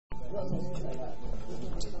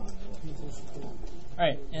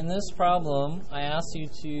Alright, in this problem, I asked you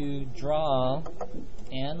to draw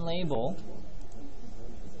and label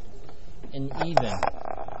an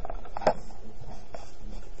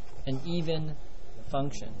even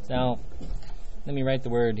function. Now, let me write the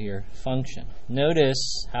word here, function.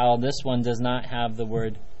 Notice how this one does not have the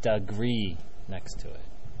word degree next to it.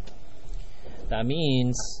 That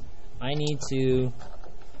means I need to,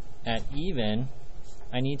 at even,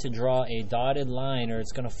 I need to draw a dotted line or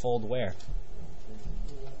it's going to fold where?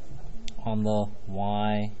 On the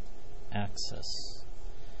y-axis.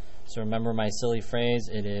 So remember my silly phrase,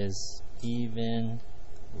 it is evenly.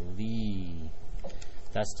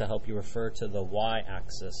 That's to help you refer to the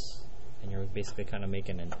y-axis, and you're basically kind of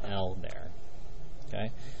making an L there.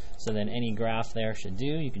 Okay? So then any graph there should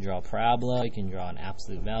do. You can draw a parabola, you can draw an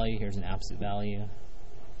absolute value. Here's an absolute value.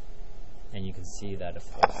 And you can see that it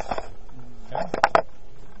folds. Okay?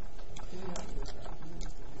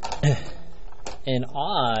 In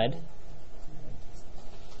odd,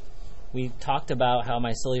 we talked about how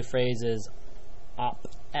my silly phrase is op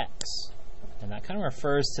x, and that kind of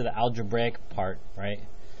refers to the algebraic part, right?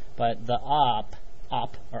 But the op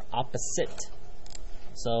or opposite.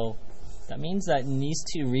 So that means that in these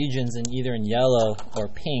two regions, in either in yellow or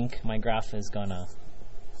pink, my graph is gonna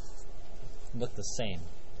look the same.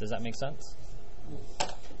 Does that make sense?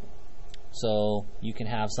 So you can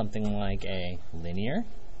have something like a linear,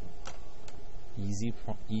 easy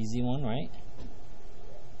one, right?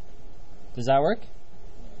 Does that work?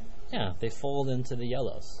 Yeah, they fold into the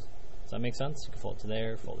yellows. Does that make sense? You can fold it to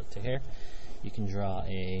there, fold it to here. You can draw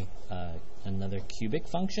a another cubic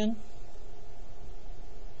function.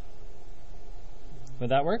 Would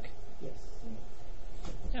that work? Yes.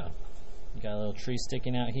 Yeah. You got a little tree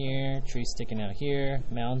sticking out here, tree sticking out here,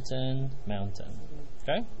 mountain, mountain.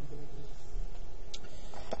 Okay?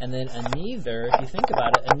 And then a neither, if you think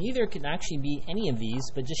about it, a neither can actually be any of these,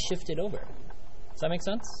 but just shift it over. Does that make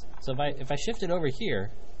sense? So if I shift it over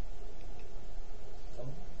here,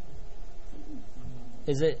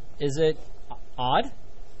 is it odd?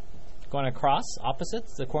 Going across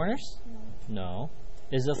opposites, the corners? No.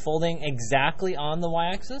 Is it folding exactly on the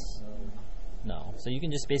y-axis? No. So you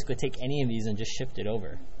can just basically take any of these and just shift it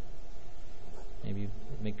over. Maybe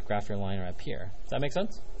graph your line up here. Does that make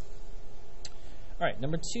sense? All right.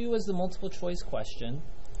 Number 2 is the multiple choice question,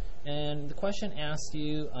 and the question asks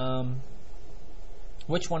you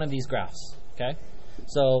which one of these graphs. Okay.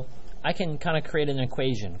 So I can kind of create an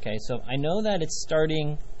equation. Okay. So I know that it's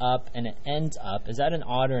starting up and it ends up. Is that an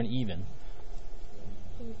odd or an even?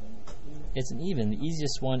 It's an even. The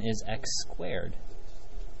easiest one is x squared.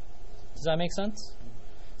 Does that make sense?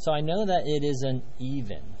 So I know that it is an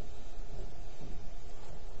even.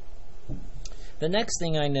 The next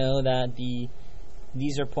thing I know that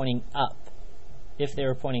these are pointing up. If they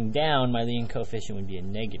were pointing down, my leading coefficient would be a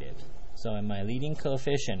negative. So my leading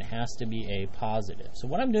coefficient has to be a positive. So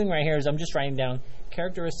what I'm doing right here is I'm just writing down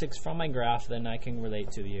characteristics from my graph that I can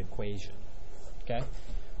relate to the equation. Okay?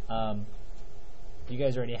 You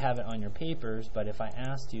guys already have it on your papers, but if I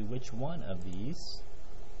asked you which one of these,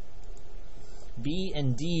 B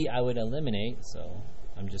and D I would eliminate, so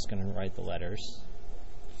I'm just going to write the letters.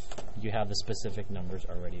 You have the specific numbers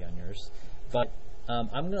already on yours. But I'm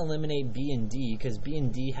going to eliminate B and D because B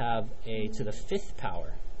and D have a to the 5th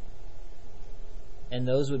power. And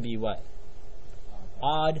those would be what?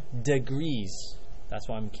 Odd degrees. That's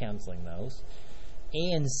why I'm canceling those.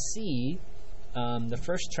 A and C, the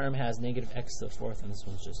first term has negative x to the 4th, and this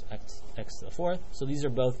one's just x to the 4th. So these are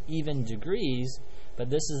both even degrees, but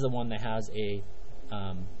this is the one that has a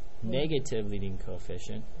negative leading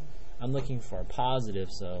coefficient. I'm looking for a positive,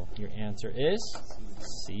 so your answer is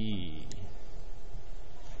C.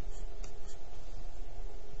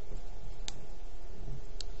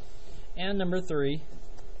 And number 3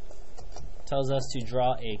 tells us to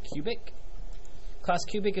draw a cubic. Class,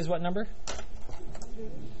 cubic is what number?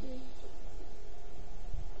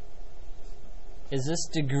 Is this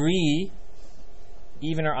degree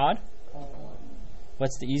even or odd?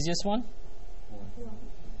 What's the easiest one?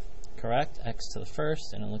 Correct. X to the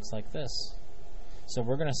 1st, and it looks like this. So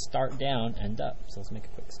we're going to start down, end up. So let's make a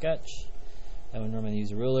quick sketch. I would normally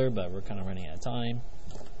use a ruler, but we're kind of running out of time.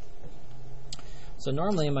 So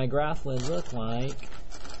normally my graph would look like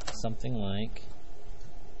something like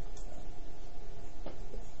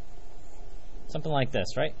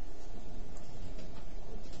this, right?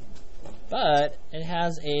 But it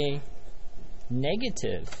has a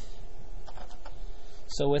negative.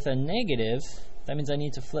 So with a negative, that means I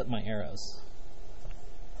need to flip my arrows.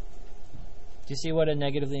 Do you see what a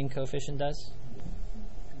negative leading coefficient does?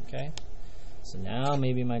 Okay. So now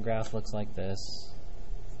maybe my graph looks like this.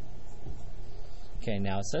 Okay,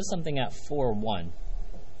 now it says something at 4, 1.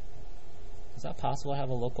 Is that possible to have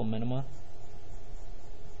a local minima?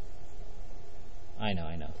 I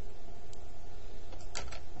know.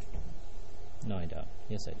 No, I don't.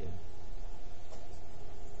 Yes, I do.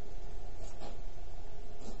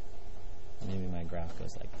 Maybe my graph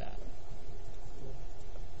goes like that.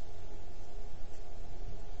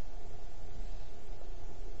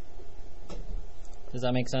 Does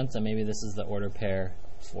that make sense? And maybe this is the order pair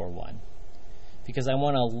 4, 1. Because I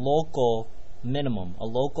want a local minimum, a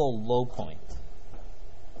local low point.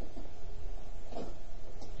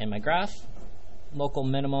 And my graph, local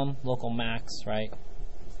minimum, local max, right?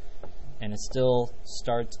 And it still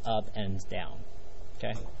starts up, ends down.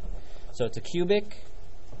 Okay? So it's a cubic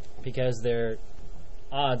because their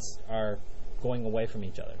odds are going away from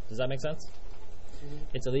each other. Does that make sense? Mm-hmm.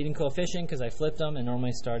 It's a leading coefficient because I flipped them and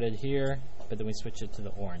normally started here, but then we switched it to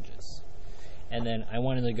the oranges. And then I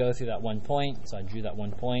wanted to go through that one point, so I drew that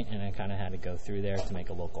one point, and I kind of had to go through there to make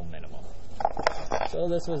a local minimum. So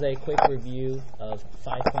this was a quick review of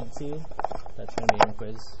 5.2. That's going to be in the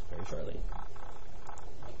quiz very shortly.